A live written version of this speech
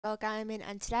Gaming,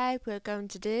 and today we're going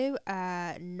to do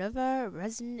another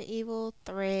Resident Evil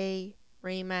 3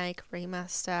 remake,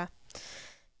 remaster,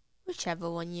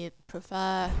 whichever one you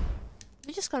prefer.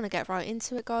 We're just going to get right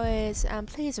into it, guys, and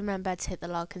please remember to hit the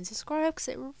like and subscribe because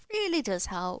it really does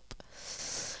help.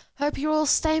 Hope you're all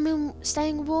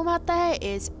staying warm out there.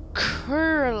 It's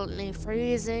currently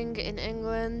freezing in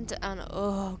England, and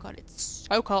oh god, it's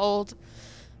so cold.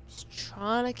 Just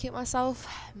trying to keep myself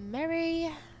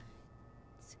merry.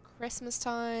 Christmas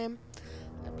time.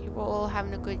 Hope you're all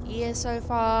having a good year so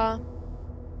far.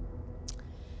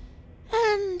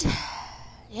 And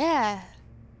yeah,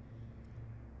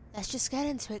 let's just get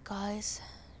into it, guys.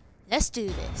 Let's do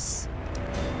this.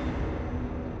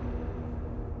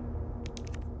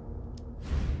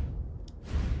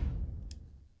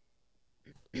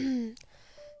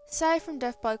 Saved from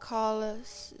death by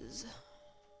Carlos.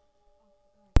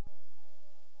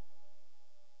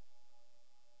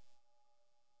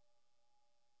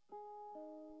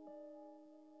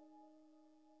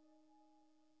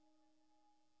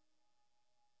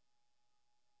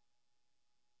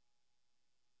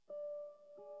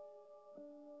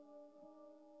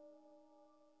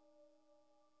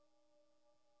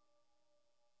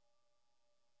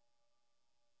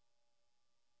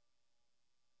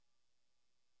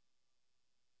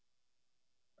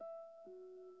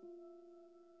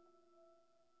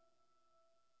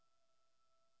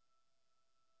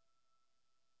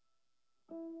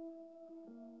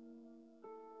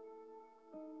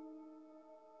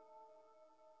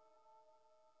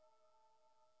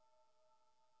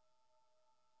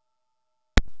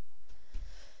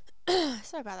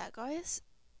 Sorry about that, guys.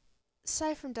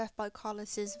 Saved from death by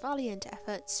Carlos's valiant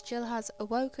efforts, Jill has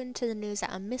awoken to the news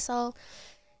that a missile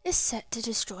is set to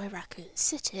destroy Raccoon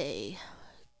City.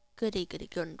 Goody goody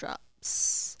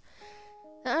gumdrops.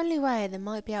 The only way they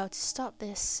might be able to stop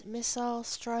this missile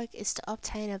strike is to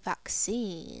obtain a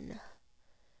vaccine.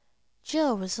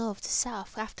 Jill resolved to set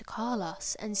off after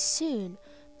Carlos and soon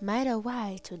made her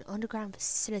way to an underground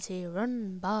facility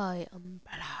run by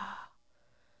Umbrella.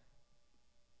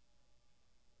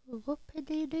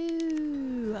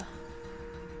 Whoopity-doo.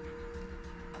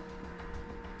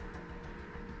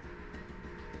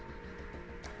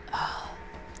 Oh.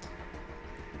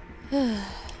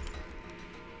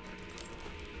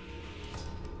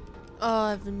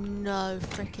 I have no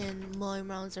freaking mine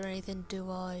rounds or anything,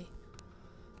 do I?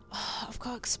 Oh, I've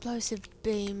got explosive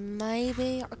beam.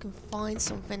 Maybe I can find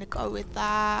something to go with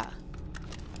that.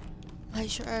 Make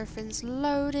sure everything's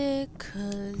loaded,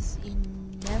 cause you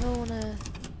never wanna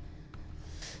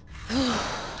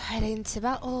head into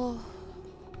battle.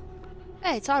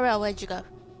 Hey Tyrell, where'd you go?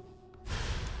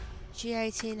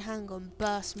 G18 handgun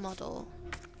burst model.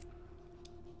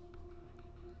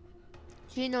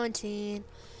 G19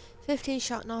 15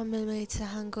 shot 9mm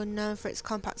handgun, known for its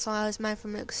compact size, made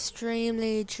from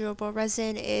extremely durable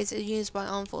resin, is used by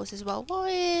armed forces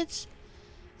worldwide.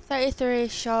 33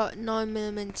 shot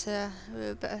 9mm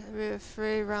with a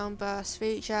 3-round burst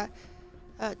feature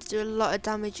to do a lot of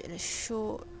damage in a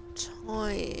short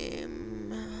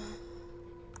time.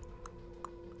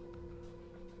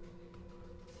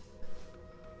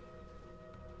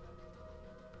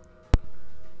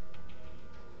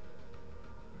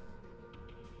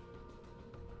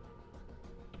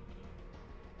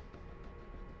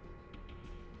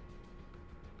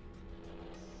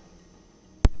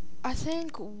 I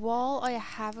think while I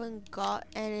haven't got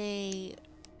any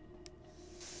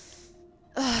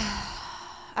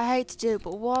I hate to do it,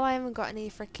 but while I haven't got any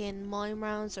freaking mine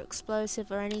rounds or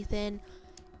explosive or anything,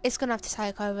 it's gonna have to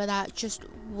take over that just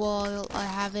while I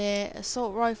have it.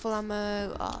 Assault rifle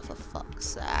ammo, oh for fuck's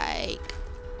sake.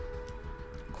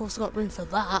 Of course I got room for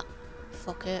that.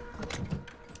 Fuck it.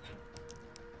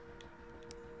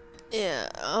 Yeah,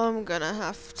 I'm gonna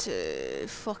have to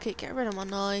fuck it, get rid of my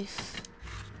knife.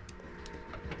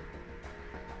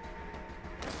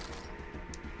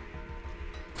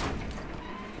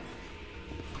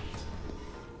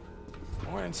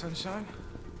 Morning, sunshine.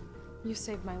 You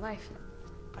saved my life.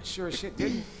 I sure as shit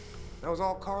didn't. That was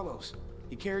all Carlos.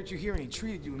 He carried you here and he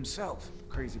treated you himself,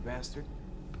 crazy bastard.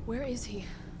 Where is he?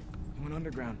 He went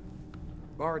underground.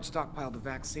 Bard stockpiled the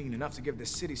vaccine, enough to give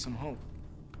this city some hope.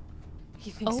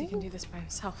 He thinks he can do this by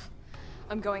himself.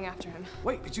 I'm going after him.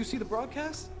 Wait, did you see the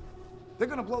broadcast? They're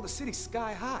gonna blow the city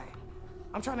sky high.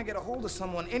 I'm trying to get a hold of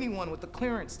someone, anyone with the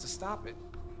clearance to stop it.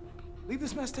 Leave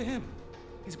this mess to him.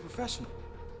 He's a professional.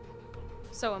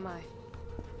 So am I.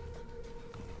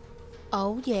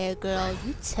 Oh yeah, girl,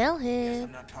 you tell Guess him.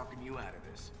 I'm not talking you out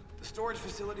of this. The storage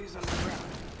facility is underground,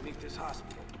 beneath this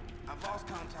hospital. I've lost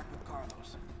contact with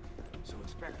Carlos, so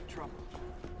expect trouble.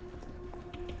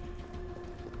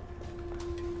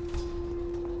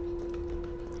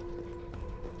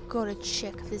 gotta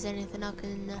check if there's anything I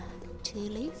can tea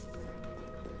leaf.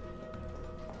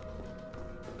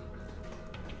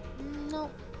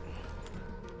 Nope.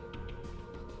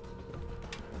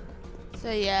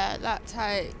 So yeah, that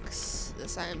takes the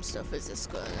same stuff as this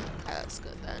gun. Okay, that's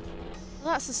good then.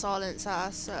 Well, that's the silencer,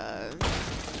 so...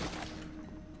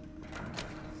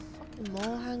 Fucking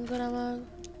more handgun ammo.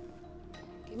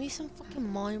 Give me some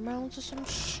fucking mine rounds or some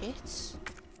shit.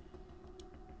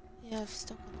 Yeah, I've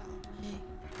stuck that on me.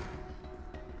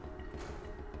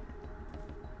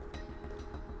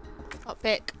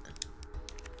 Lockpick.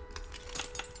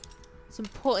 It's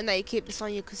important that you keep this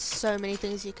on you because so many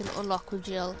things you can unlock with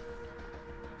Jill.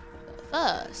 But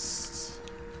first...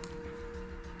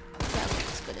 Yeah, what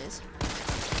this gun is.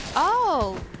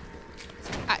 Oh! It's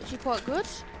actually quite good.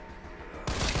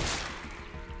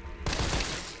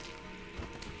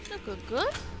 It's a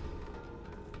good.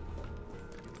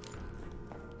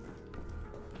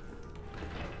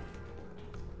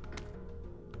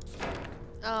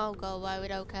 Oh, go away, we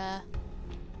don't care.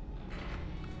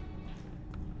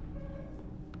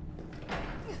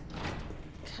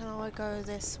 Can I go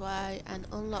this way and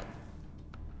unlock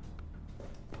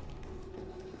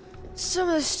some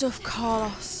of the stuff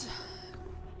Carlos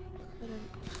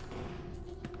couldn't?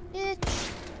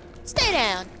 Bitch, stay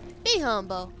down. Be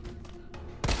humble.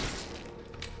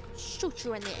 Shoot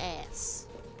you in the ass.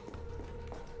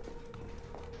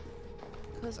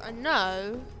 Because I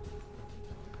know...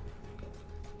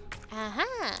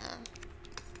 Aha!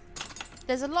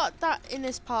 There's a lot that in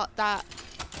this part that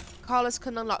Carlos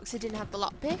couldn't unlock because he didn't have the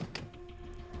lockpick.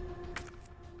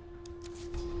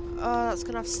 Oh, that's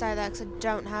gonna have to stay there because I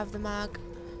don't have the mag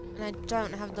and I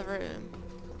don't have the room.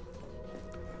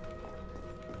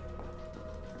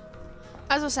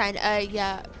 As I was saying,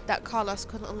 yeah, that Carlos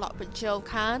couldn't unlock, but Jill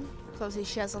can. So obviously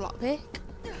she has a lockpick.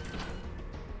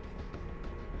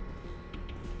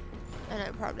 And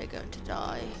I'm probably going to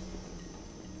die.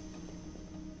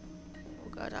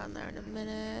 We'll go down there in a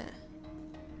minute.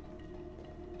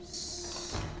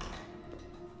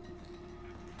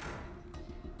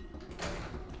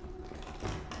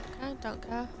 Okay, don't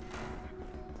care.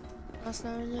 What's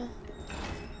there in you?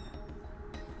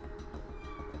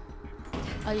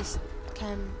 I just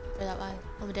came through that way.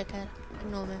 I'm a dickhead.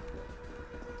 Ignore me.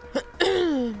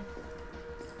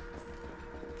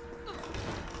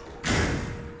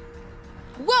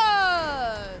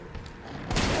 Whoa!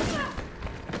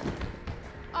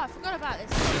 Oh, I forgot about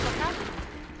this.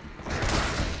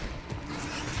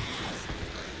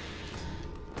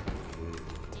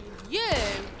 You!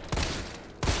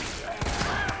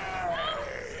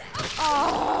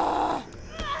 Oh!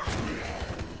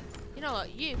 You know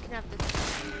what? You can have the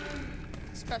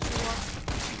special one.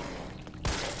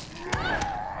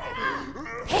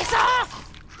 Piss off!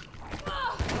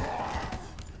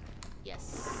 Yes,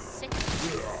 sick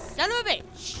son of a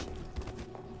bitch!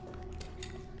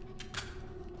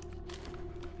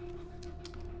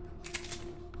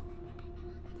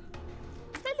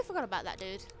 Completely forgot about that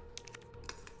dude.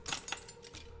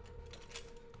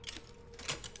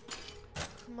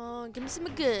 Come on, give me some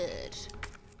good.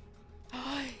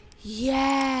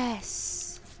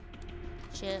 Yes!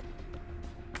 Chip.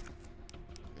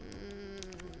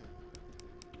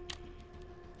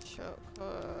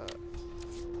 Chocolate.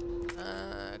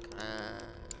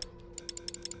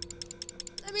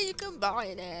 I mean, you can buy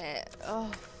it. Oh,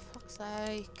 fuck's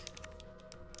sake.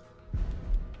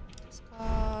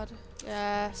 Discard.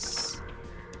 Yes.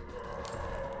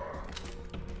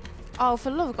 Oh, for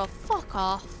the love of God, fuck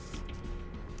off.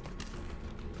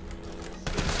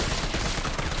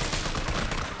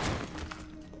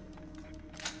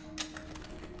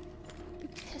 You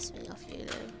piss me off, you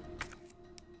do.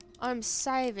 I'm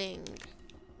saving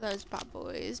those bad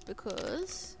boys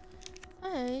because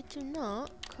they do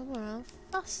not come around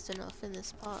fast enough in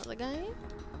this part of the game.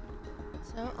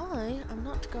 So I am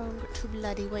not going to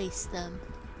bloody waste them.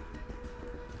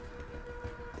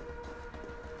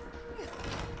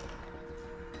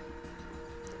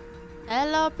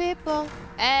 Hello people!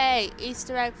 Hey!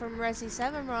 Easter egg from Resi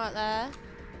 7 right there.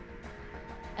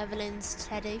 Evelyn's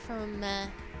teddy from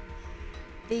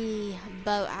the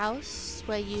boathouse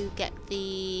where you get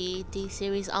the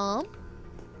D-series arm.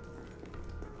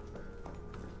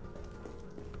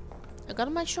 I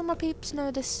gotta make sure my peeps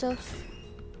know this stuff.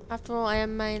 After all, I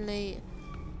am mainly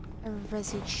a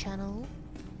Resi channel.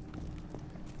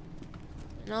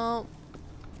 No,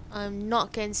 I'm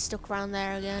not getting stuck around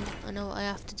there again. I know what I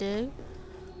have to do.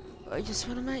 But I just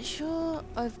want to make sure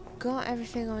I've got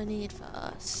everything I need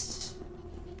first.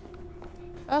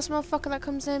 First motherfucker that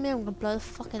comes near me, I'm gonna blow the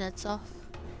fucking heads off.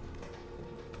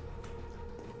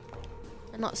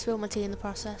 And not spill my tea in the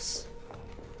process.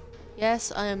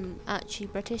 Yes, I am actually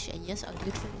British, and yes, I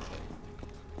do think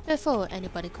before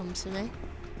anybody comes to me.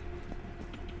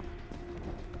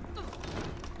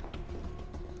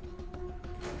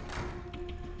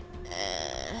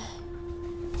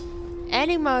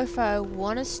 Any mofo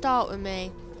wanna start with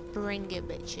me, bring it,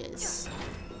 bitches. Is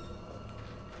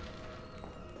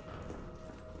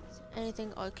there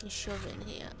anything I can shove in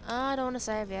here? I don't wanna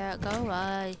save you, go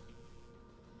away.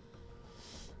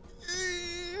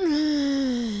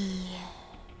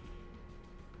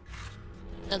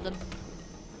 Another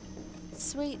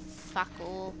sweet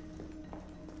fuckle.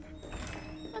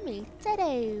 Mummy,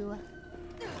 Teddo.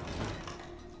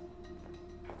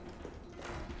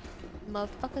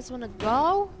 Motherfuckers wanna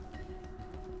go?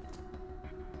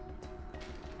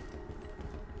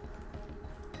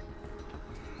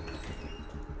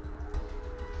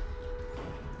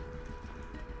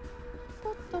 I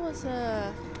thought there was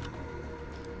a...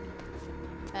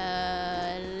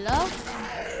 Hello?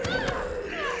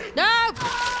 No!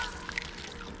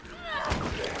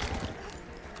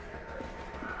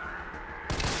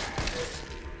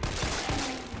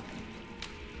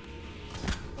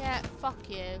 Yeah, fuck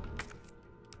you.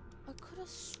 I could have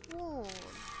sworn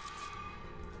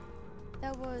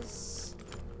there was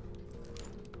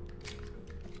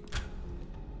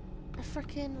a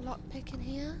freaking lockpick in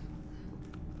here.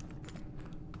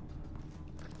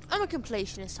 I'm a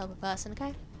completionist type of person,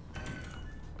 okay?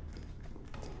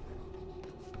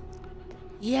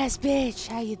 Yes, bitch,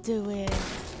 how you doing?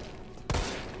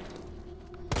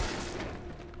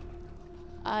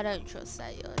 I don't trust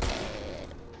that you're dead.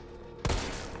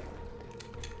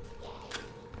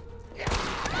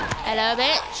 Hello,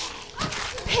 bitch.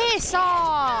 Piss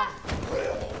off!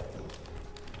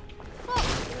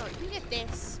 Fuck, you get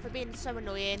this for being so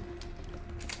annoying.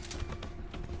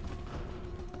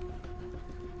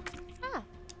 Ah.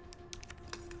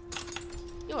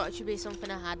 You ought to be something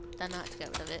I had, then I had to get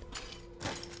rid of it.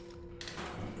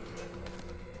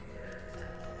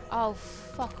 Oh,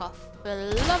 fuck off. For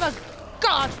the love of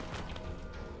God!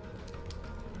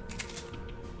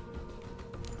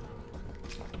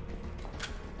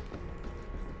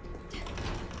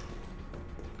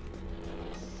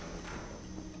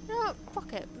 No,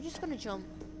 fuck it. We're just gonna jump.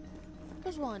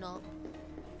 Because why not?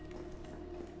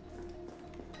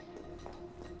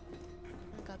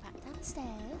 I'm gonna go back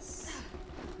downstairs.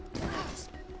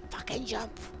 Just fucking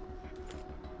jump.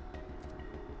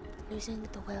 Losing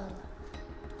the will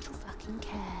to fucking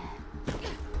care.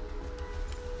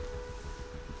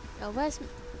 Oh, where's...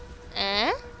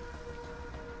 Eh?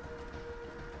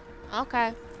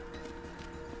 Okay.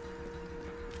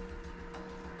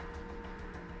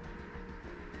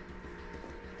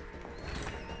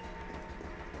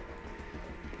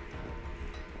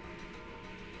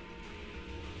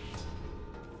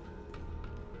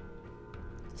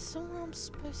 Somewhere I'm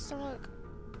supposed to, like,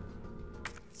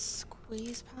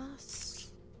 squeeze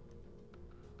past?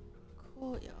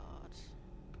 Courtyard.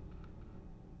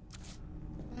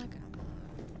 Mag ammo.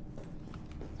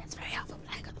 That's very helpful,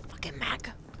 but I got the fucking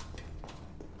mag.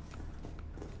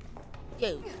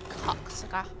 You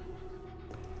cocksucker.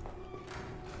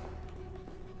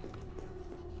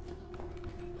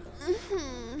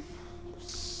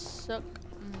 Suck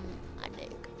my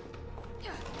dick.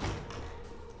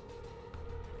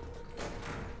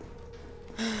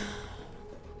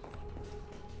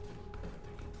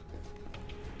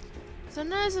 So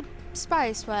there's a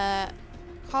space where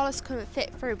Carlos couldn't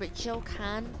fit through, but Jill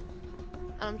can.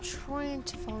 And I'm trying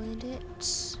to find it.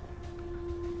 It's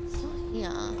not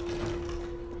here.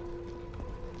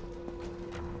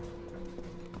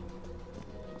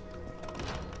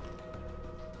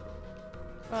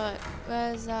 Right,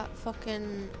 where's that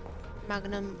fucking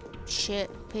Magnum shit,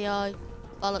 PI,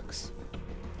 bollocks?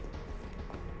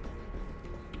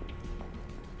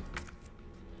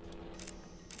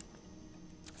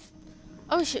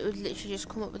 I wish it would literally just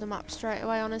come up with a map straight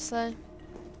away, honestly.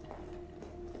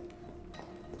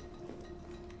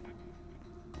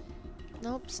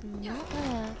 Nope, it's not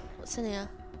there. What's in here?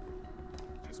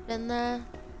 Just been there.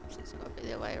 So it's got to be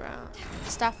the other way around.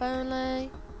 Staff only.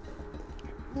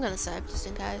 I'm gonna save just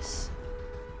in case.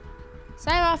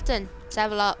 Save often.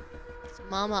 Save a lot. It's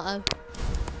my motto.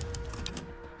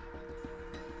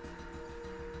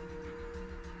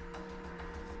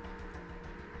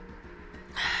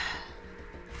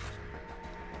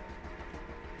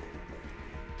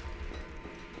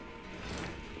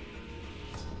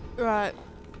 Right.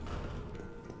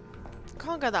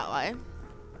 Can't go that way.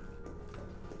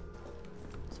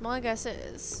 So my guess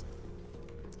is...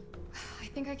 I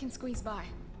think I can squeeze by.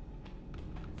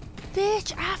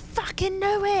 Bitch, I fucking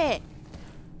knew it!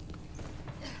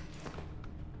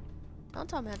 Don't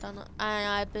tell me I don't know. And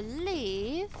I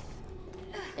believe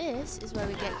this is where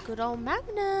we get good old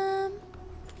Magnum.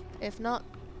 If not,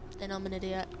 then I'm an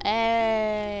idiot.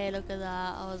 Hey, look at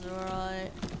that. I was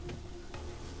right.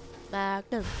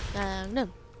 Magnum,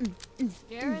 Magnum.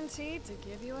 Guaranteed to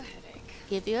give you a headache.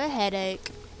 Give you a headache.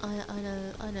 I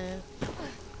know.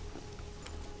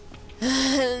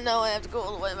 Now I have to go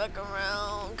all the way back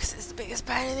around because it's the biggest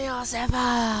pain in the arse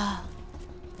ever.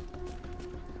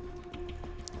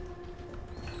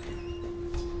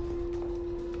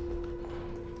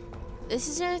 This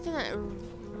is the only thing that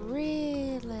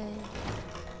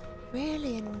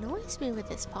really annoys me with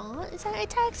this part, is that it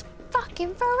takes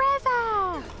fucking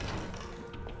forever.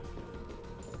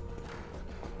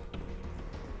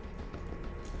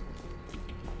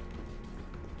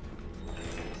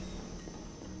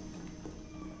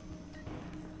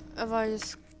 Have I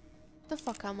just... The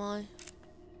fuck am I?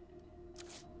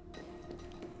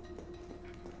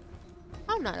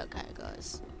 I'm not okay,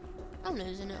 guys. I'm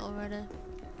losing it already.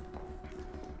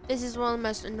 This is one of the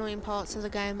most annoying parts of the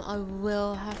game. I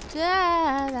will have to...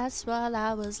 that's what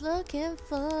I was looking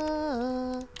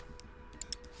for.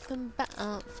 Come back...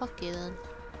 oh, fuck you then.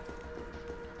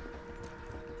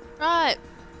 Right.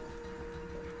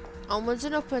 Onwards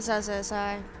and upwards, as I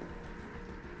say.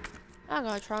 I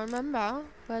gotta try and remember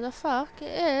where the fuck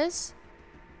it is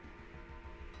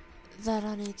that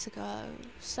I need to go.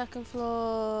 Second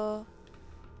floor,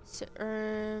 sit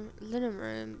room, linen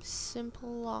room, simple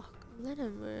lock,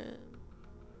 linen room.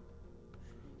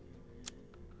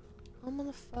 I'm on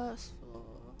the first floor.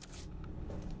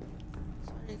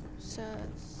 So I need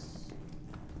upstairs.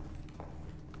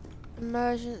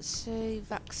 Emergency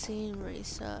vaccine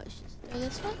research. Go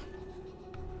this way?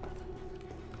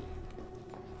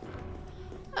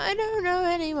 I don't know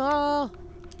anymore.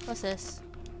 What's this?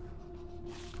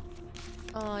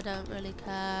 Oh, I don't really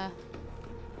care.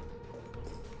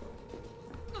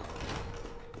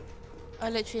 I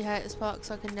literally hate this part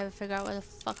because I can never figure out where the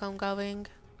fuck I'm going.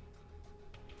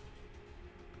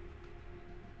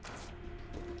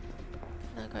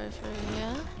 Can I go through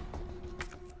here?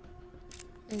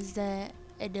 Is there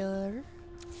a door?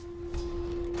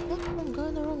 Look, I'm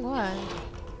going the wrong way.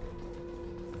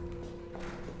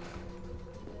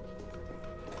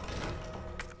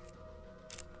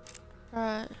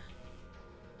 Right.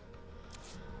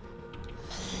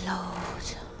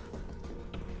 Lord.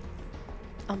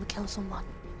 I'm gonna kill someone.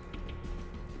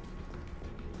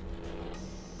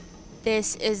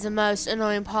 This is the most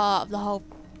annoying part of the whole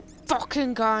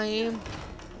fucking game.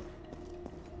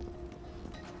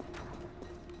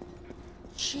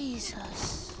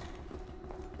 Jesus.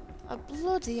 A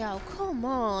bloody hell, come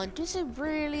on. Does it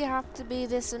really have to be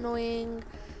this annoying?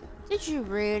 Did you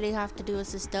really have to do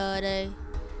us this dirty?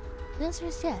 The answer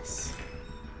is yes.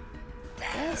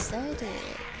 Yes, they did.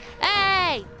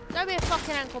 Hey! Don't be a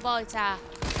fucking ankle biter.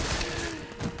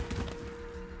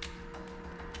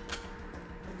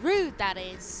 Rude, that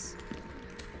is.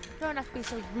 You don't have to be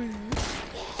so rude.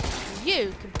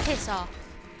 You can piss off.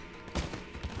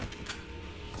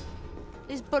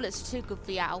 These bullets are too good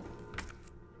for you.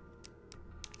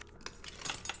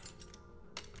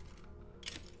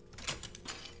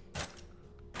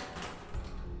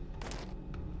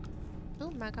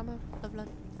 Oh, mag ammo. Lovely.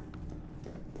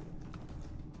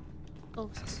 Oh,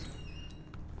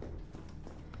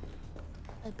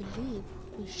 I believe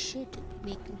we should be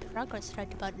making progress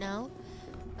right about now.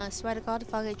 I swear to God,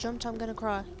 if I get jumped, I'm gonna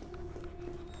cry.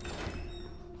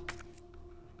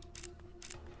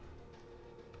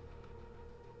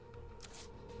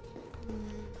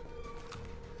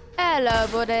 Hello,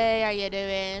 buddy. How you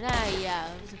doing?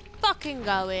 How's it fucking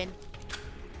going?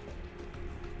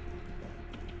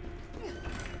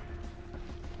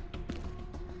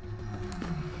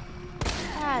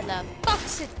 How the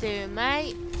fuck's it doing,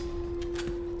 mate?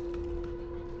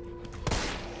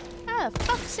 How the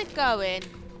fuck's it going?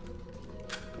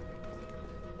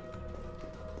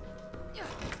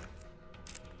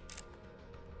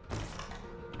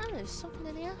 Oh, there's something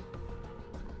in here.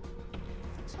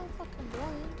 I'm so fucking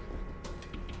blind.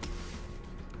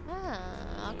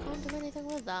 Ah, I can't do anything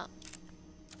with that.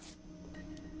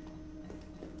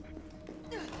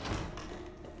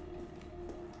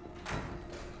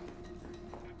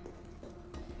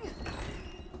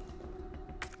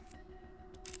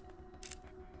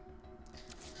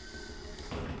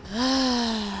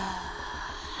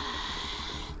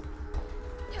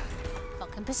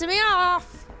 Fucking pissing me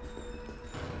off!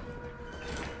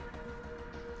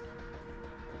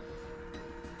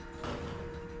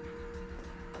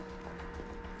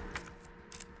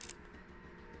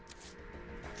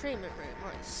 Treatment room,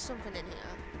 right, something in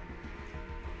here.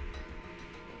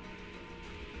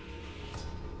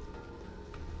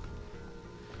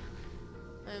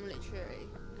 I'm literally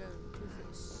going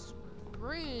to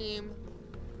scream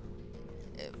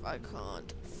if I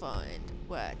can't find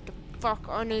where the fuck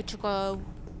I need to go.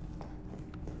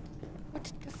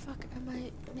 What the fuck am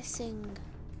I missing?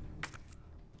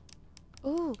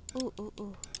 Ooh, ooh, ooh,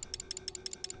 ooh.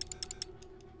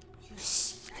 You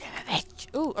son of a bitch.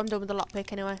 Ooh, I'm done with the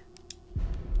lockpick anyway.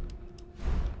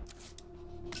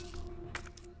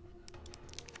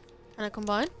 Can I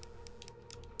combine?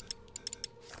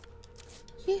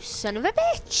 You son of a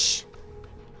bitch!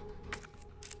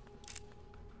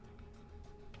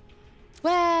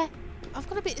 Where? I've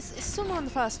got to be. It's somewhere on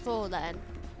the first floor then.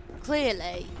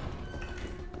 Clearly.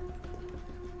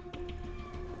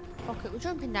 Fuck it, we're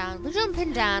jumping down. We're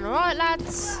jumping down, alright, lads?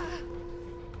 Is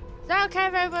that okay,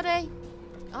 everybody?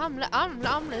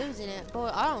 I'm losing it, boy.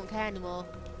 I don't care anymore.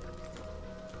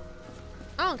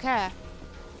 I don't care.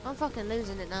 I'm fucking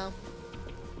losing it now.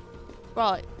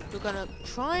 Right, we're gonna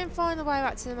try and find the way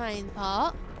back to the main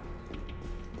part.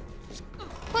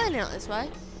 Clearly not this way.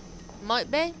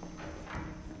 Might be.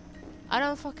 I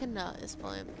don't fucking know at this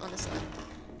point, honestly.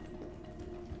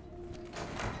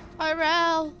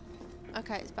 Tyrell!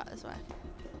 Okay, it's back this way.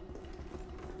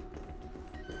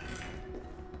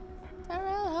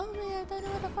 Tyrell, help me, I don't know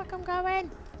where the fuck I'm going.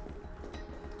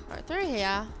 Right, through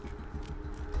here.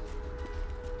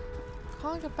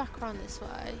 Can't get back around this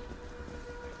way.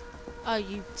 Are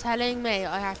you telling me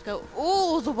I have to go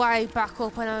all the way back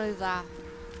up and over?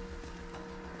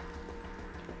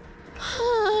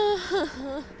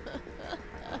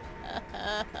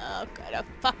 I'm gonna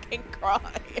fucking cry.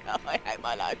 I hate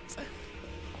my life.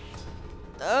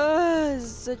 Ugh,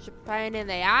 it's such a pain in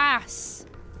the ass.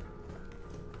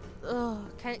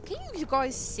 Ugh, can you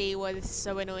guys see why this is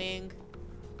so annoying?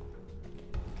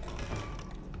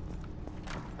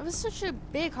 It was such a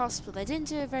big hospital. They didn't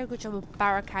do a very good job of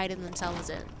barricading themselves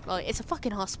in. Like, it's a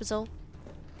fucking hospital.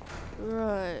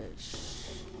 Right.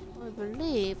 I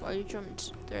believe I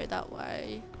jumped through that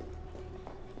way.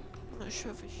 I'm not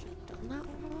sure if I should have done that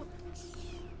or not.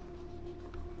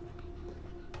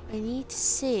 I need to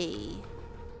see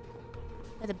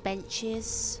where the bench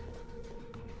is.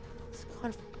 It's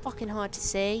kind of fucking hard to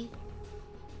see.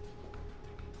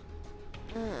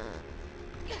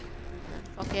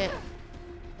 Fuck it.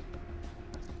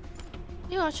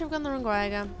 You watch, I've gone the wrong way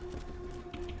again.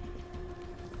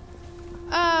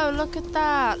 Oh, look at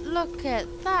that. Look at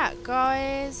that,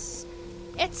 guys.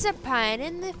 It's a pain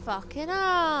in the fucking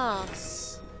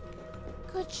ass.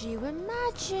 Could you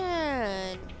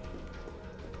imagine?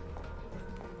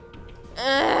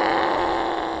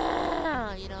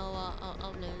 You know what?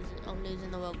 I'm losing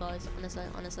the world, guys.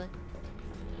 Honestly.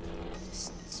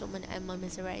 Just someone end my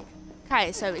misery.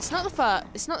 Okay, so it's not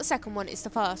the second one. It's the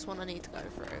first one I need to go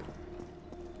through.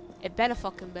 It better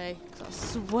fucking be, 'cause I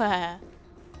swear.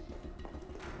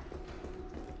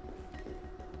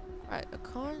 Right, I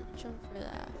can't jump through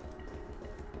there.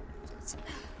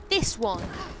 This one.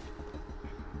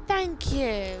 Thank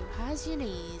you. How's your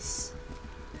knees?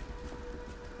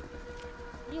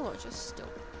 You are just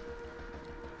stop.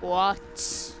 What?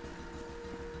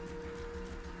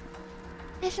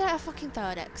 Is there a fucking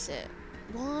third exit?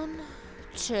 1,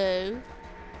 2.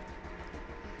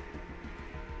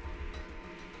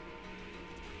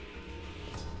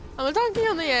 I'm a donkey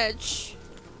on the edge.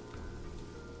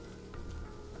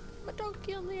 I'm a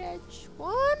donkey on the edge.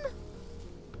 1,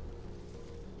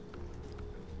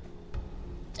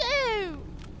 2.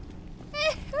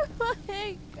 Oh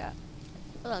my god.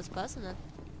 Well, that's person then.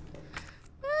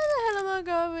 Where the hell am I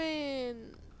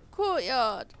going?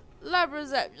 Courtyard. Lab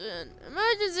reception.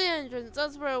 Emergency entrance.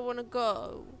 That's where I want to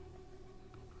go.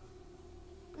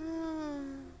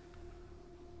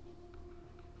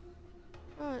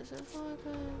 Right, so if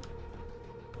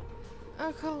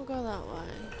I can't go that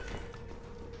way.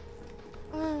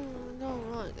 I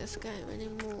don't like this game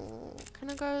anymore. Can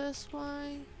I go this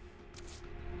way?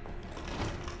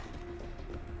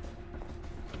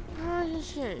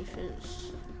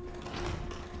 Registrations.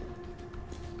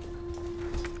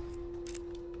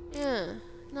 Yeah,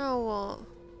 now what?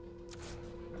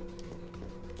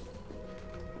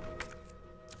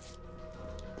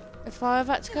 If I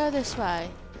had to go this way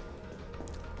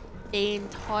the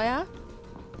entire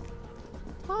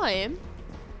time,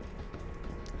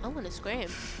 I'm gonna scream.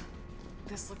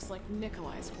 This looks like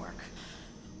Nikolai's work.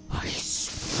 I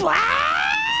swear! I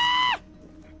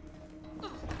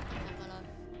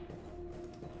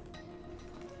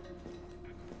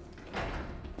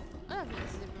don't think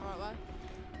this is even the right way.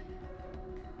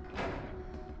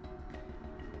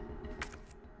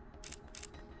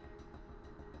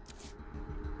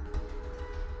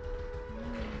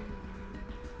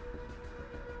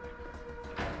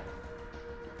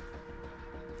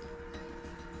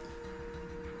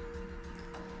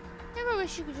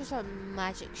 wish you could just have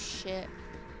magic shit.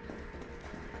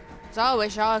 'Cause I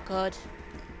wish I could.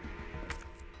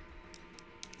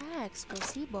 Ah,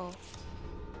 explosivo.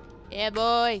 Yeah,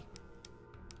 boy.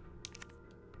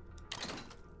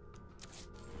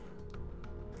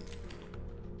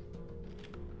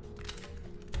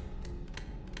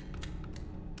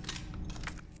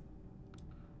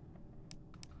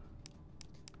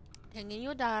 Hanging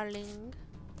you, darling.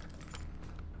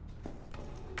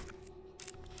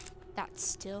 That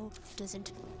still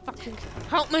doesn't fucking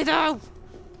help me though.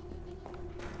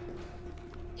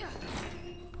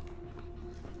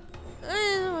 I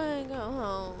wanna go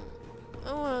home.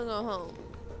 I wanna go home.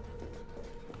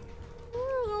 I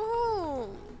wanna go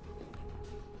home.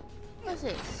 What's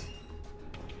this?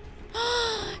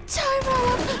 Time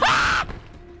out! Ah!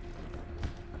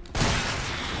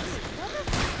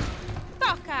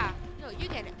 Motherfucker! No, you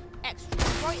get it extra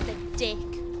right in the dick.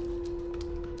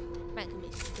 Making me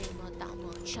scream on that on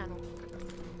my channel.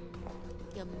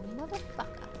 You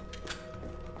motherfucker.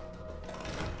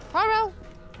 Haro!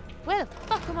 Where the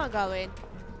fuck am I going?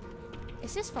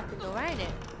 It's this fucking door, ain't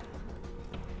it?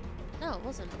 No, it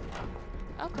wasn't.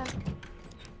 Okay.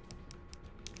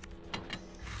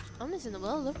 I'm missing the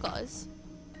world of guys.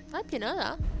 I hope you know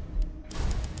that.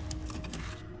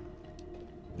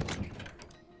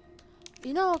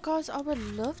 You know what, guys? I would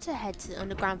love to head to the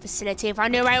underground facility if I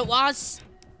knew where it was.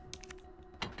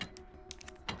 Yeah,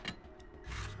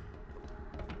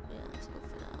 that's good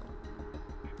for now.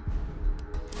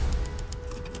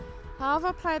 How have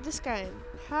I played this game?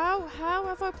 How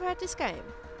have I played this game?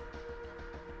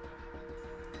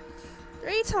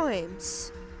 3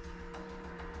 times.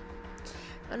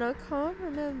 And I can't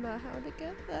remember how to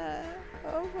get there.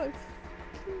 Oh my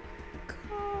fucking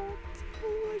god.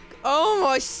 Oh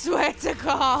my swear to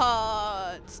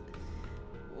god.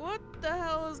 What the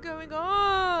hell is going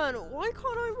on? Why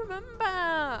can't I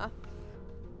remember?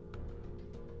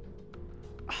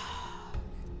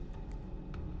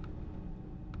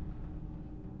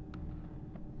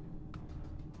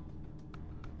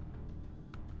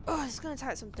 Oh, it's gonna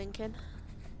take some thinking.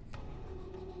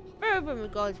 Bear with me,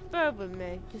 guys. Bear with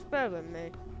me. Just bear with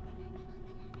me.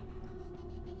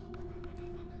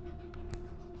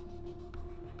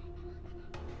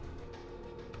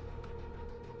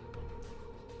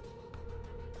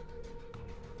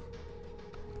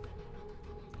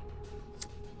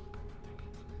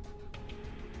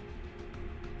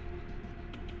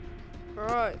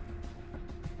 Right.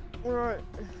 Right.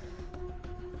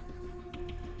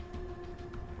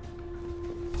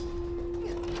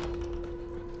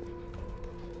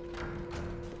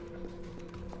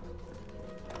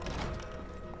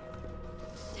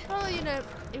 Well, you know,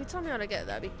 if you tell me how to get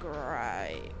there, that'd be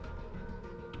great.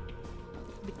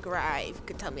 It'd be great if you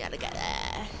could tell me how to get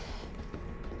there.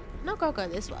 No, gotta go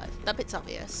this way. That bit's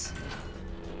obvious.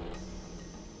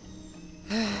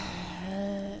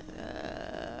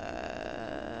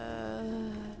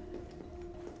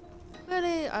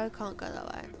 Really? I can't go that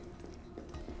way.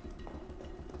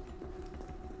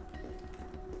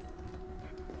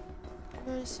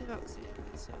 Mercy oxygen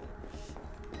research.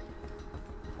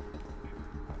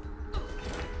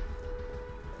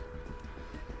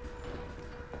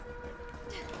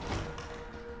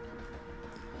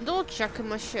 Double checking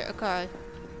my shit, okay.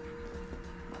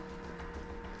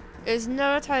 It's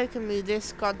never taken me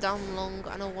this goddamn long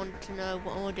and I want to know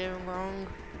what am I doing wrong.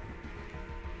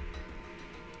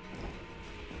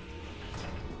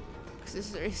 Because this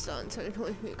is really starting to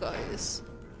annoy me, guys.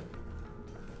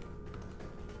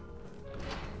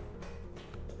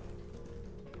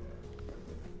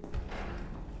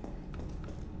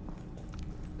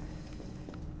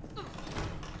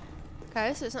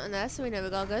 Okay, so it's not in there, so we never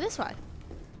gotta go this way.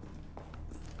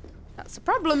 That's the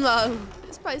problem though.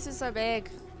 This place is so big.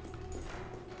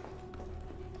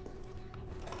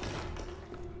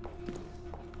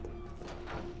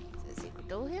 Is there a secret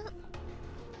door here?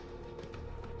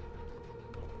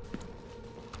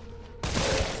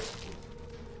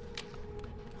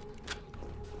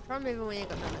 Try moving when you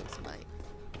got no legs, mate.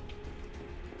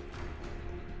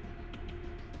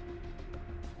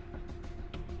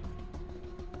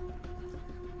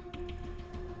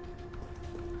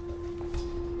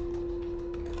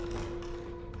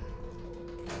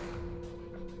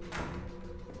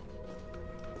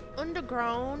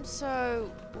 Underground,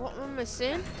 so what am I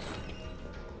missing?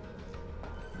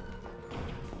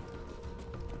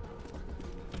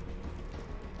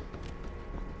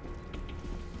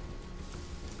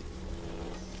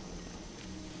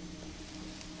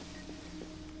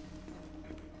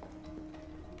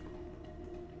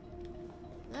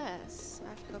 Yes, I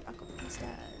have to go back up the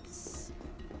stairs.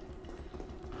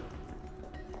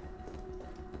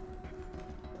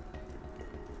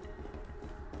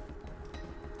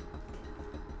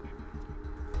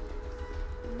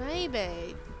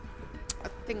 maybe. I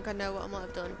think I know what I might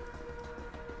have done.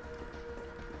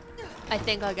 I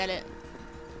think I'll get it.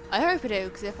 I hope I do,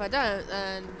 because if I don't,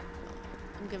 then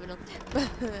I'm giving up.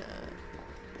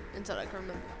 Until I can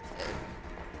remember what to do.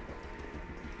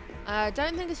 I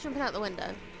don't think it's jumping out the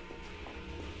window.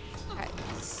 Okay.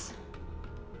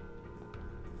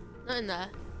 Not in there.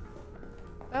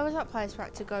 Where was that place where I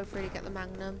had to go through to get the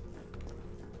magnum?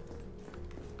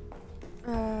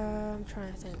 I'm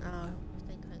trying to think now.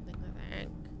 Think.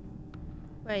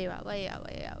 Where you at? Where you at?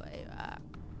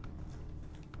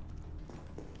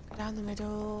 Go down the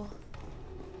middle.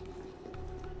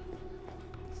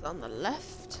 It's on the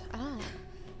left. Ah.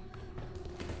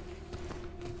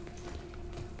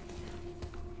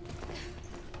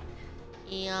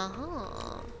 Yeah.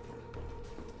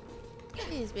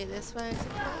 Please be this way.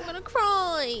 I'm gonna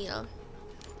cry.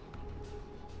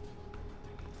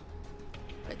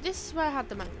 But this is where I had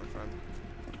the magnum from.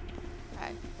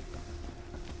 Okay.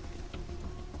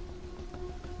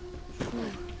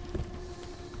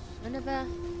 Son of a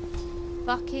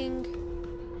fucking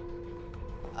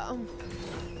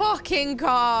fucking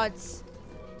gods.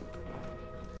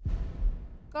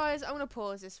 Guys, I'm gonna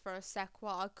pause this for a sec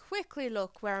while I quickly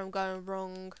look where I'm going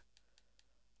wrong.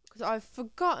 Because I've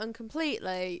forgotten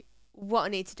completely what I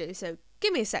need to do, so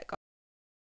give me a sec,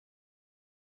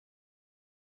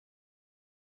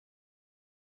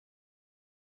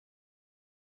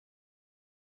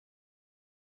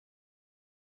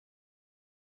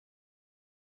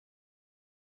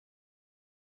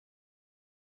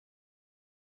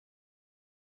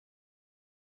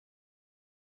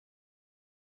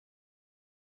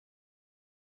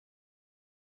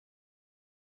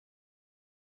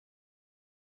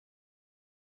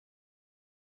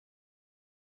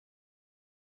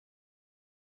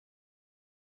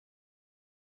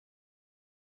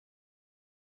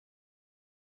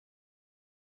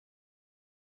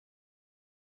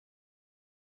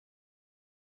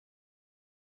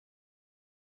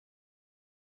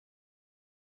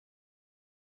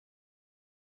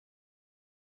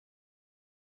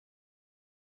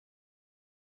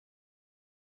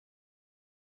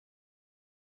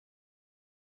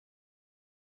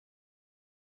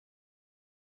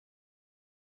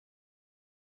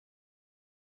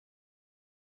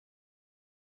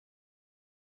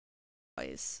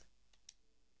 guys.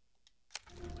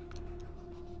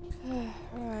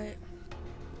 Right.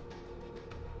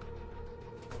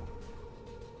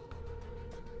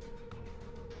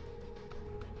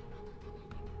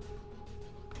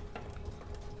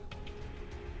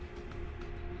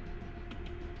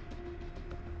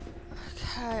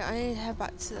 Okay, I need to head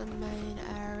back to the main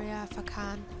area if I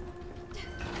can.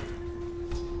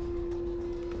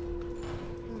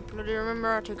 Bloody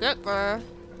remember how to get there.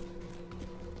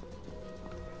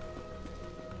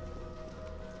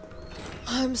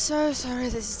 I'm so sorry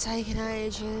this is taking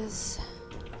ages.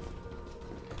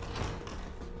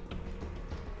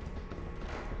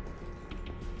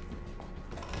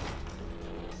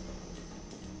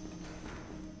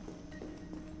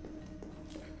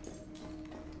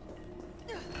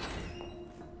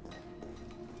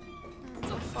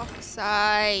 For fuck's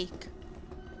sake.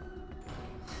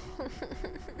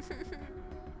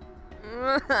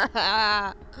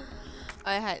 I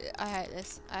hate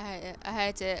this. I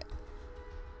hate it.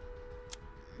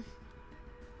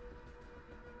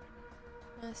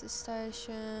 Nurse's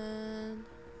station,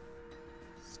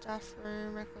 staff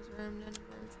room, records room, linen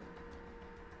room,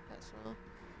 that's all.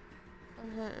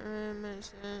 Contact room,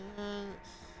 medicine,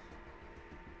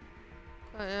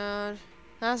 courtyard.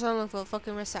 That's all for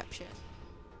fucking reception.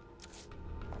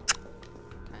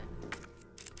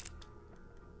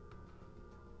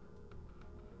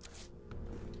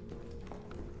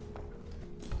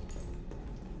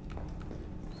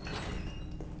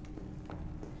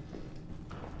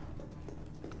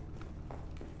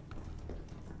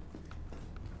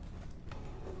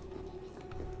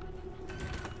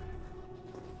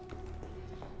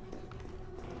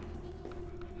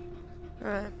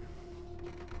 Right.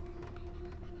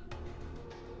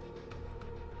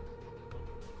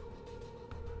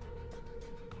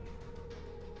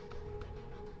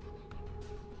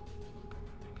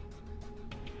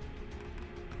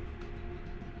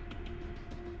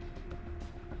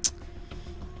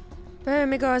 Bear with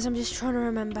me, guys, I'm just trying to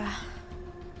remember.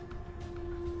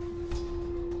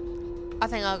 I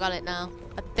think I got it now.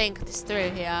 I think it's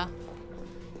through here.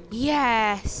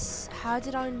 Yes! How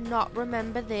did I not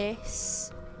remember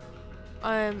this?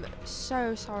 I'm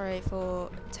so sorry for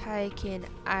taking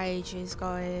ages,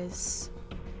 guys.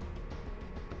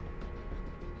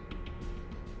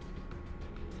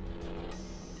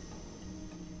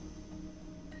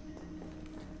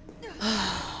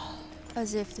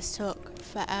 As if this took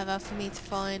forever for me to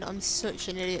find. I'm such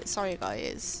an idiot. Sorry,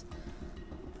 guys.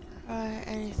 Right,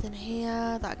 anything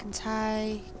here that I can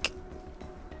take?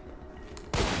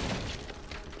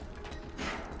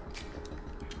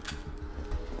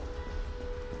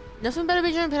 Nothing better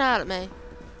be jumping out at me.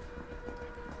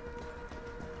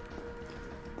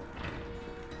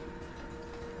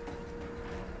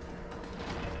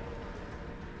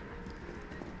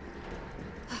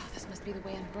 This must be the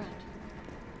way underground.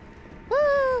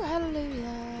 Woo! Hallelujah.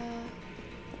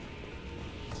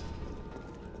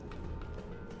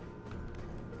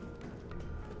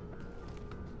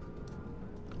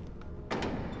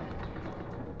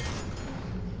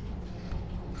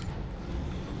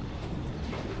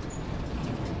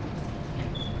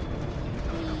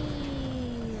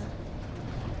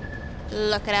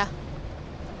 Look at her.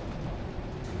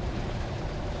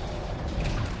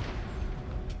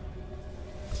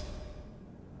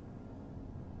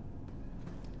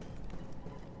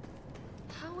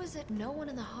 How is it no one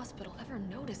in the hospital ever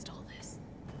noticed all this?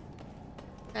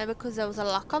 Maybe because there was a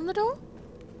lock on the door?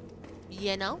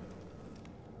 You know?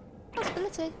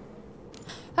 Possibility.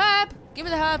 Herb! Give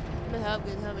me the herb! Give me the herb,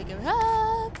 give me the herb, give me the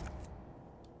herb!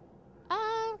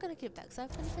 I'm gonna keep that so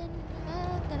if anything,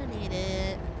 I'm gonna need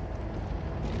it.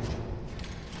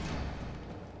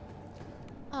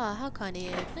 Oh, how kind of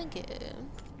you. Thank you.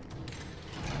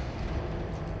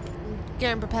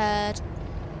 Getting prepared.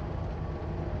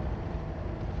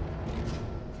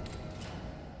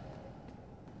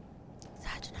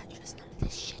 Sergeant Actress, none of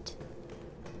this shit.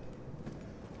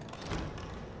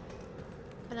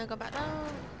 Can I go back down?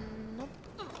 Nope.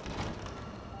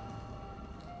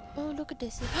 Oh, look at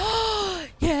this.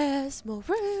 Yes, more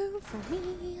room for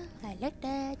me. I like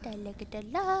that. I like it a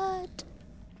lot.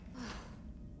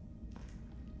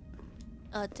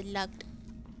 Oh, it's locked.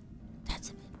 That's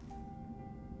a bit.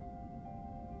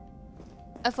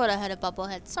 I thought I had a bubble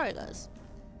head. Sorry, guys.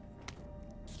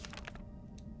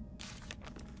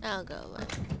 I'll go away.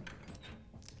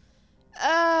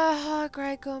 High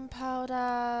grade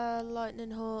gunpowder,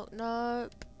 lightning hawk.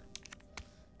 Nope.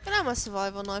 Can I have my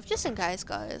survival knife just in case,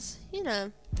 guys? You know.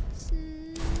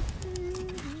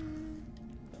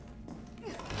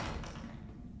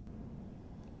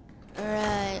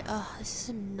 Right. Oh, this is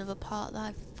another part that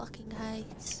I fucking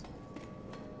hate.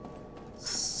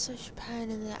 Such a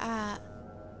pain in the ass.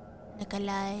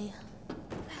 Nikolai.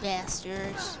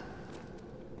 Bastards.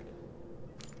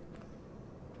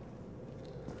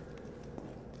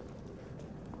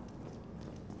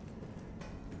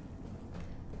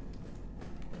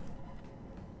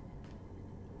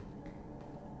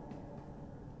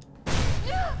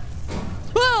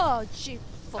 Oh, gee.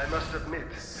 I must admit,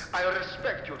 I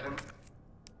respect your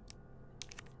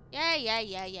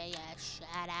Yeah.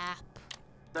 Shut up.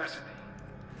 tenacity.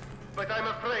 But I'm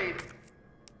afraid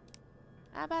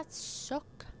How about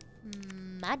suck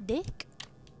my dick?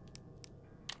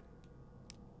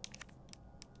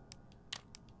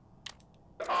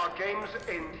 our games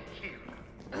end here.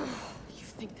 You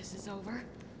think this is over?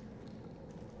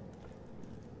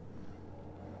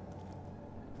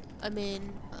 I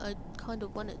mean, I kind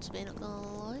of want it to be, not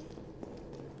gonna lie.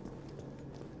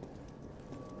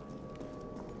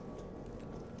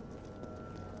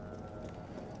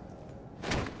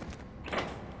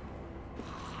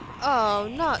 Oh,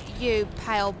 not you,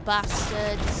 pale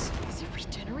bastards. Is it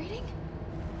regenerating?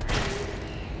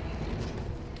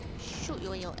 Shoot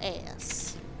you in your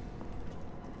ass.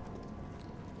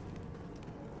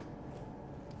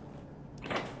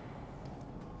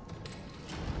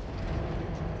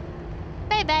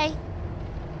 Bye-bye.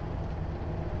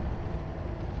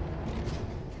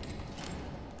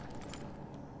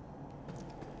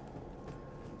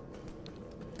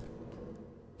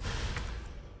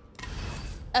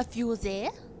 A fuel there.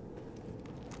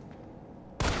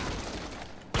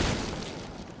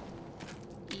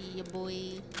 Yeah,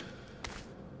 boy.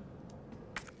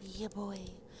 Yeah, boy.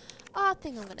 Oh, I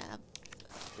think I'm gonna have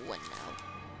one now.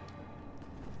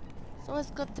 So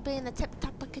it's got to be in the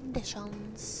tip-top of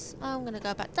conditions. I'm gonna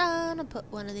go back down and put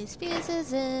one of these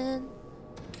fuses in.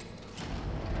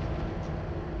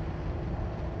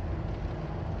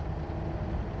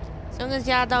 As long as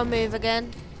y'all don't move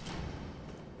again.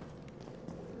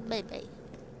 Baby.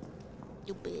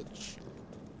 You bitch.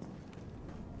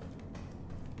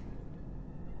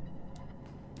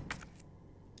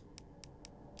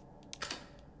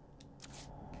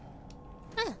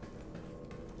 Ah.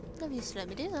 Nobody used to let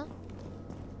me do that.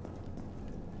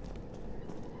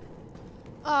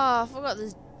 Oh, I forgot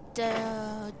there's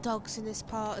dogs in this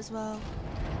part as well.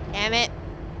 Damn it.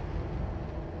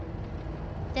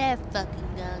 They're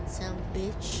fucking gone, some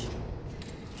bitch.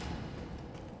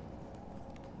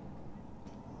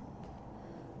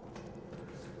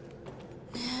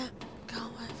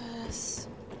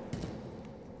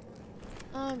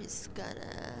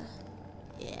 gonna...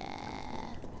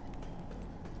 Yeah...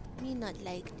 Me not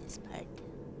like this part.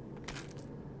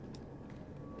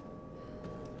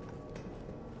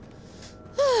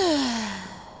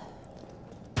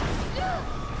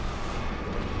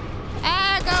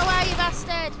 Ah, go away, you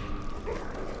bastard!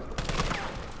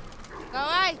 Go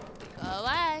away! Go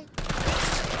away!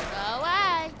 Go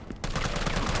away!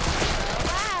 Go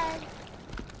away!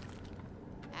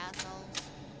 Assholes.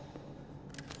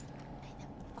 I hate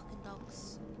them fucking dogs.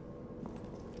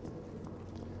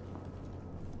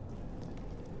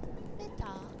 A bit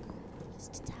dark.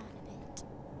 Just a tiny bit.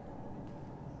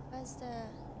 Where's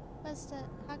the...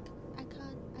 I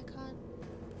can't...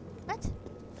 What?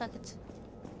 Fuck it.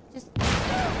 Just...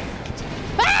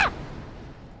 Ah!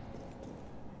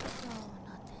 Oh,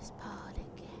 not this part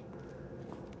again.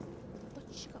 What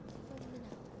you got for me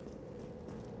now?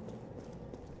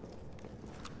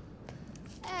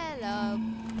 Hello,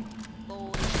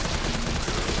 boy.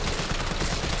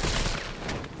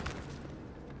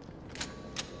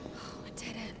 Oh, a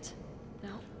dead end.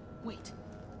 No, wait.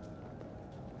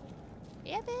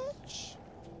 Yeah, bitch.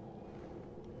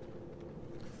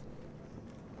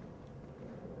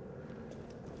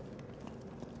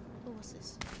 Oh, what's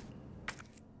this?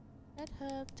 Red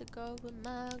herb to go with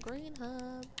my green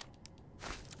herb.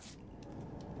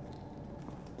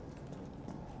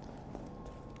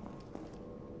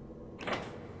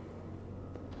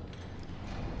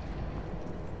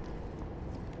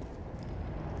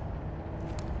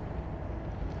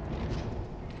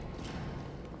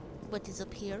 What is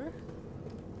up here?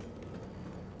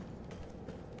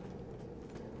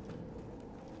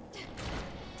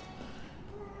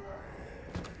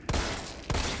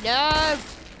 No!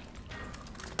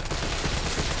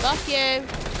 Fuck you!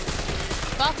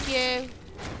 Fuck you!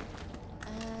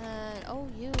 And oh,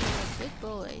 you big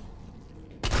boy.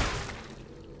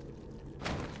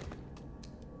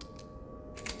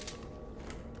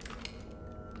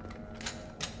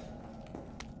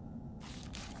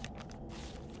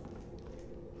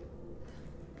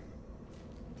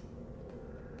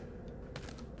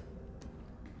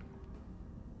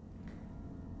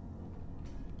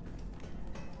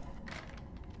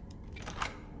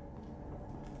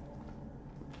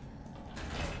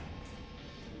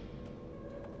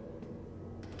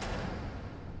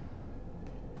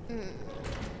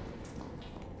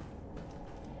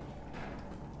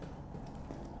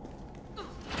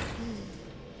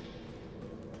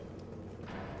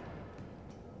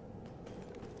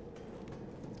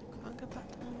 Can't go back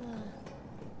down there.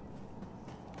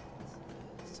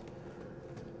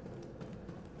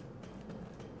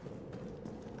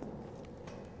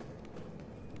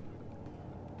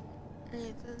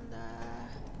 Anything there?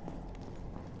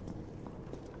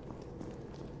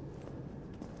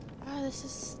 Ah, this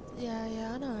is...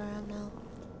 Yeah, I know where I am now.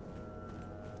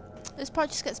 This part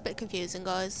just gets a bit confusing,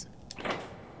 guys.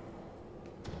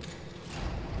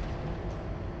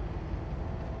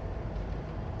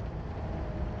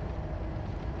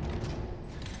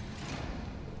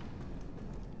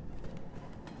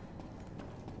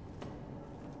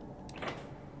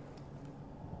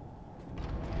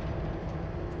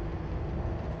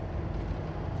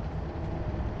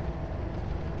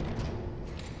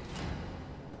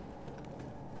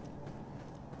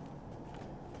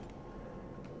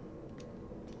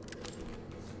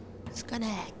 Just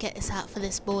gonna get this out for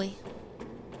this boy.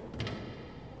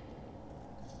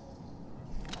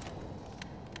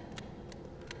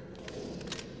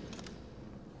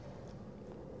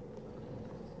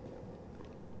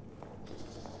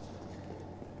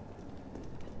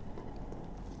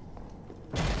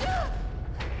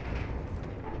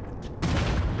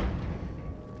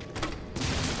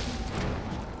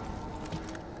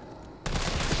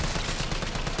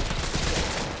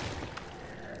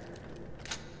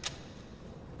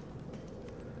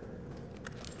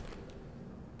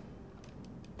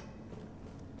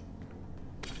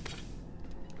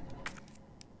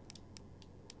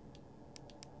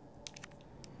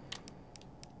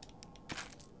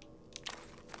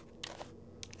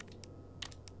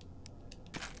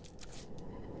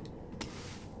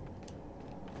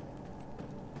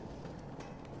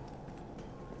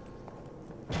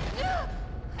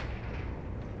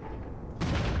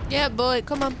 Yeah, boy,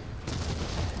 come on.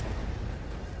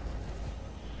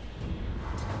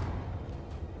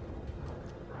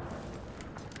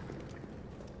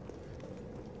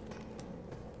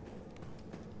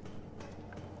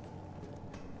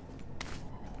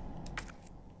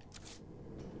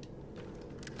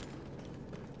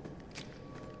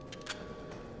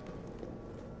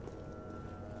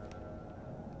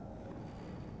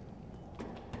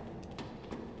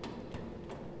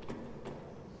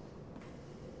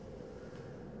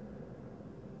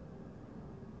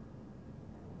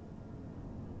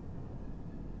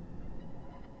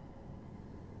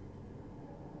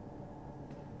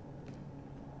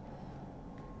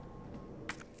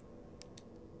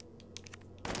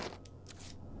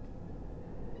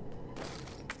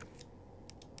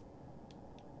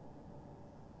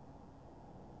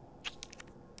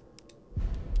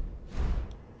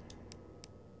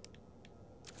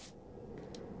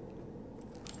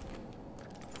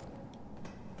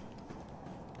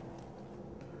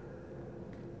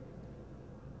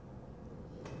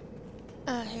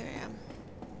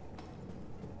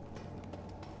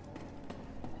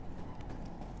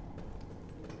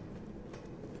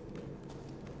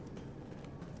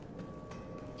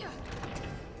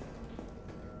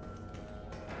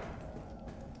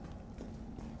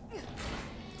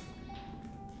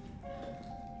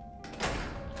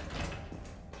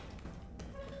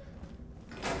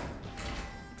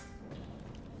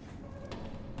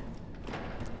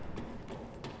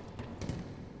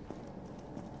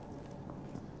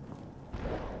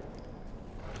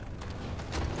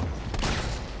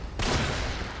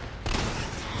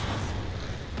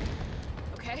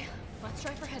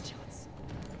 Let's try for headshots.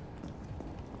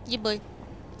 Yeah, boy.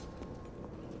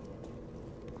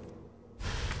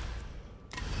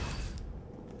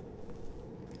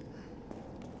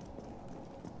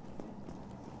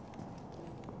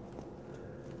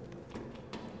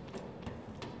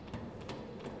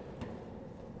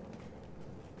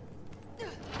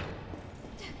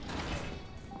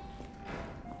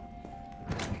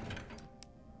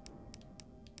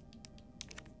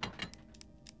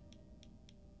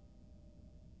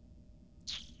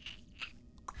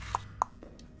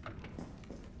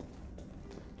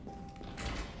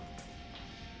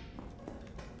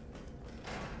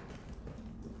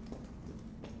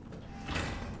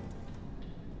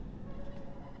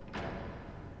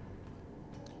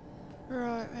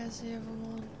 Right, where's the other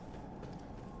one?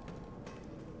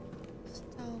 It's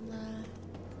down there.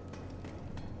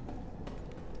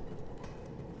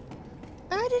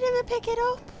 I didn't even pick it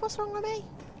up. What's wrong with me?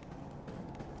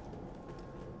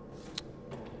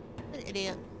 An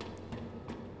idiot.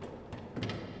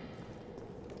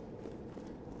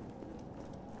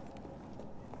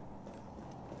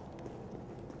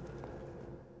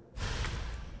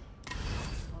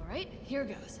 All right, here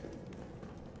goes.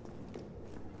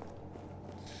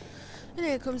 And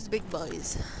here comes the big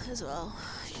boys as well.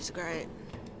 She's great.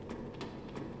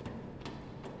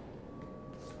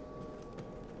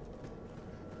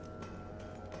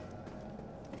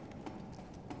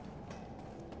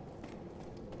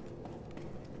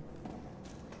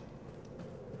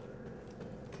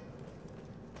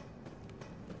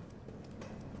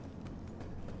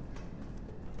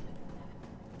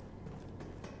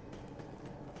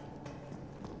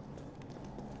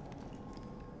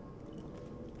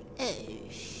 Oh,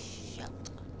 shit.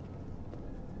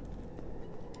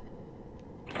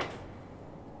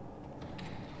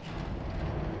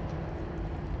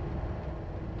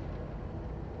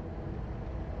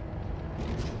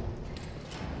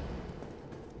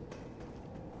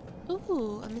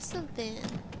 Ooh, I missed something.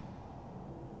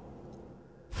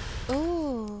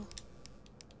 Ooh.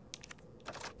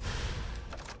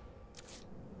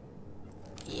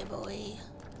 Yeah, boy.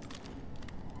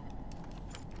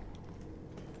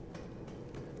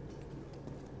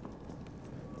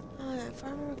 If I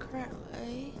remember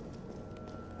correctly,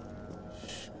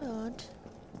 should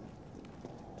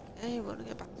be able to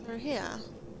get back through here.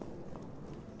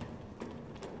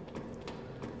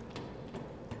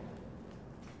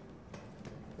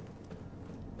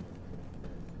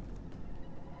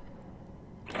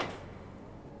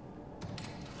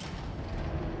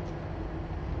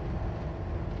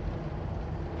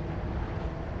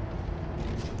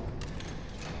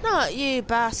 Not you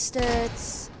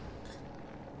bastards.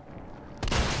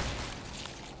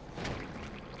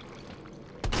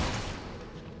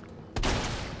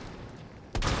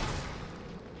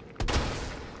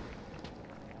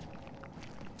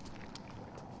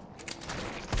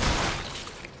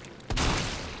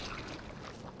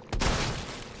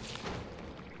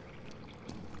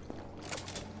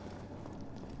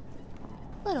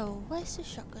 What a waste of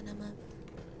shotgun ammo.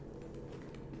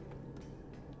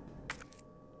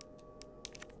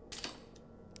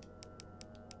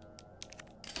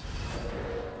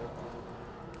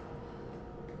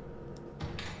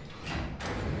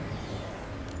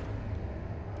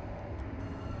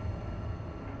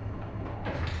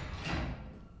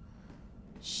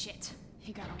 Shit,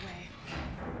 he got away.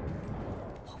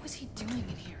 What was he doing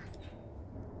in here?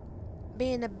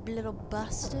 Being a little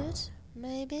bastard,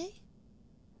 maybe?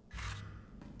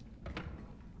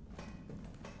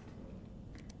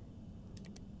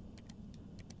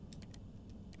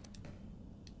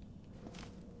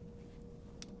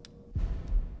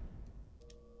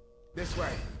 This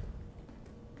way.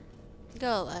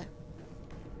 Go away.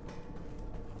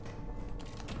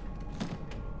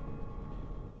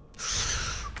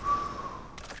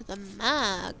 The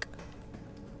mag.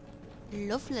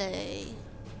 Lovely.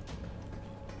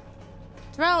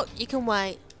 Throat, you can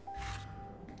wait.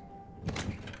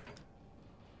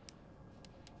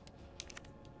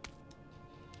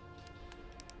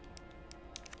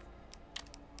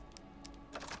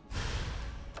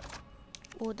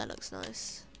 Oh, that looks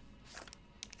nice.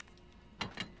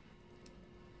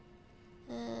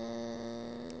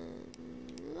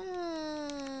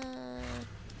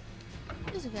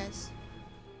 These are guys.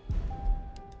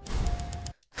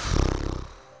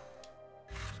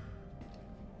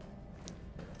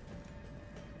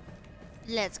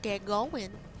 Let's get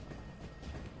going.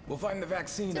 We'll find the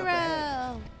vaccine up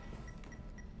ahead. Zero.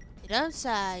 You don't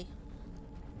say.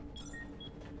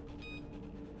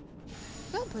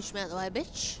 Don't push me out the way,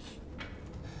 bitch.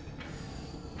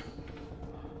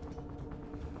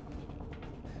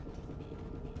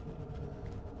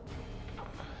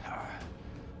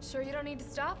 Sure you don't need to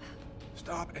stop?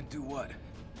 Stop and do what?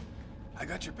 I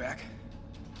got your back.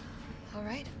 All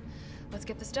right, let's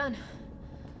get this done.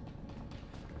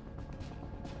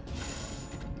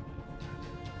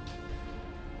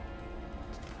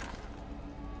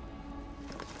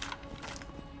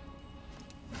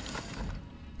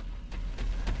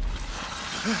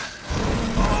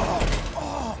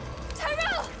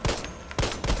 Tyrell!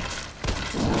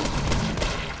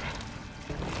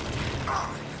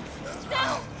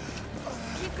 Now!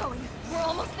 Keep going. We're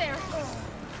almost there.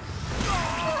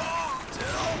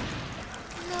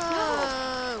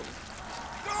 No.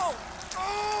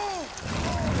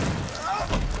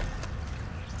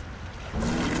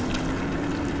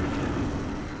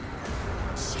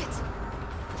 Shit!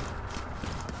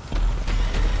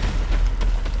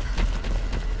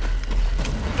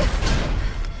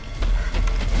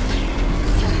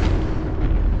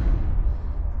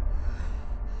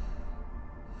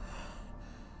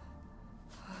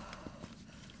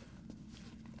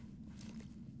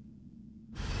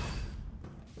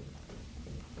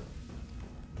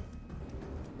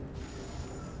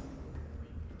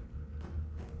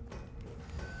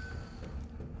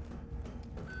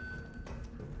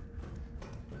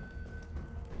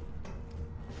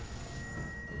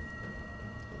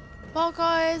 Well,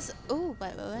 guys. Oh,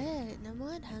 wait. Never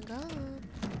mind. Hang on.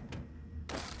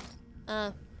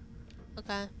 Oh.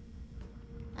 Okay.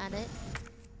 Add it.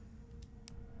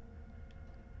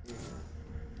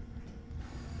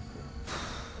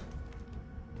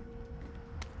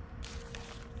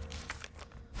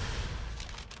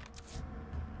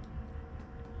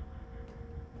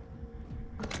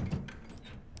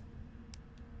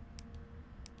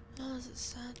 Oh, it's a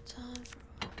sad time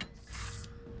for us.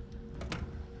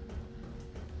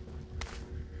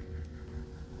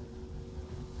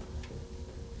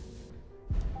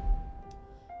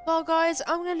 Well, guys,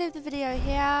 I'm going to leave the video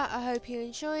here. I hope you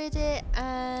enjoyed it.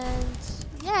 And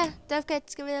yeah, don't forget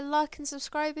to give it a like and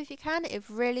subscribe if you can. It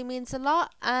really means a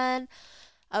lot. And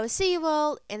I will see you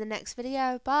all in the next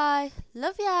video. Bye.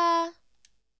 Love ya.